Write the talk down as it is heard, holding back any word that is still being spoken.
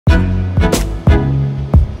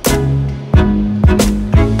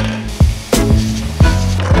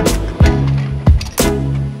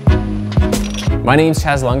My name's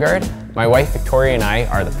Chaz Lungard. My wife Victoria and I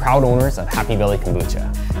are the proud owners of Happy Belly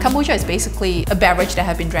Kombucha. Kombucha is basically a beverage that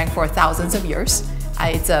has been drank for thousands of years.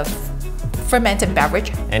 It's a fermented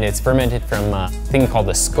beverage. And it's fermented from a thing called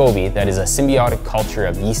a SCOBY that is a symbiotic culture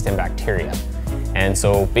of yeast and bacteria. And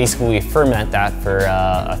so basically we ferment that for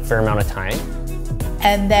a fair amount of time.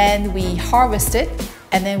 And then we harvest it,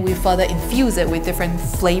 and then we further infuse it with different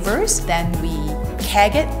flavors. Then we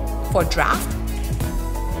keg it for draft,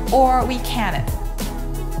 or we can it.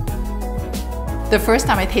 The first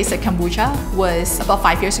time I tasted kombucha was about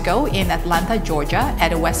 5 years ago in Atlanta, Georgia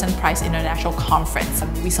at a Western Price International Conference.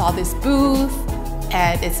 We saw this booth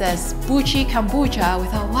and it says Buchi Kombucha. We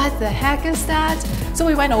thought, what the heck is that? So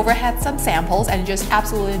we went over, had some samples, and just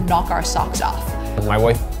absolutely knocked our socks off. My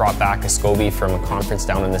wife brought back a SCOBY from a conference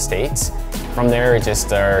down in the States. From there,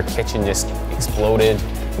 our kitchen just exploded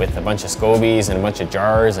with a bunch of SCOBYs and a bunch of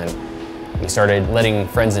jars, and we started letting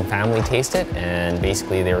friends and family taste it, and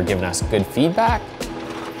basically they were giving us good feedback.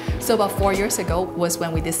 So about 4 years ago was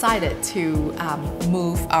when we decided to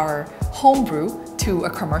move our homebrew to a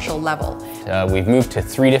commercial level. We've moved to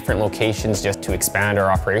 3 different locations just to expand our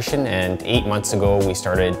operation, and 8 months ago we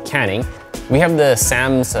started canning. We have the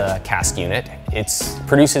Sam's cask unit. It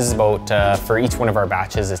produces about, for each one of our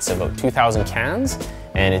batches, it's about 2,000 cans,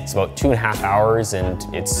 and it's about 2.5 hours, and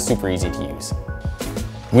it's super easy to use.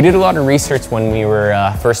 We did a lot of research when we were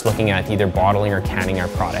first looking at either bottling or canning our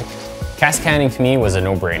product. Cask canning to me was a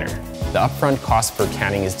no-brainer. The upfront cost for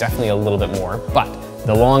canning is definitely a little bit more, but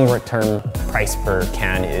the long-term price per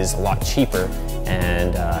can is a lot cheaper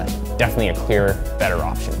and definitely a clearer, better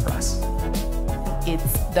option for us.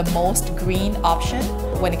 It's the most green option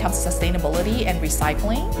when it comes to sustainability and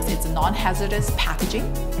recycling. It's non-hazardous packaging.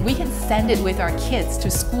 We can send it with our kids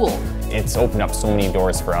to school. It's opened up so many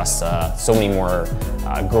doors for us, so many more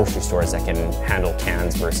grocery stores that can handle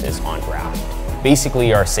cans versus on draft.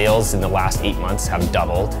 Basically, our sales in the last 8 months have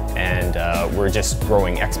doubled, and we're just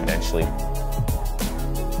growing exponentially.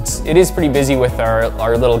 It is pretty busy with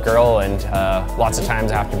our little girl, and lots of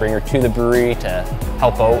times I have to bring her to the brewery to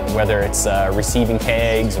help out, whether it's receiving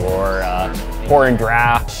kegs or pouring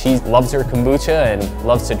draft. She loves her kombucha and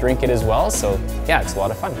loves to drink it as well, so yeah, it's a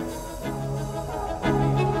lot of fun.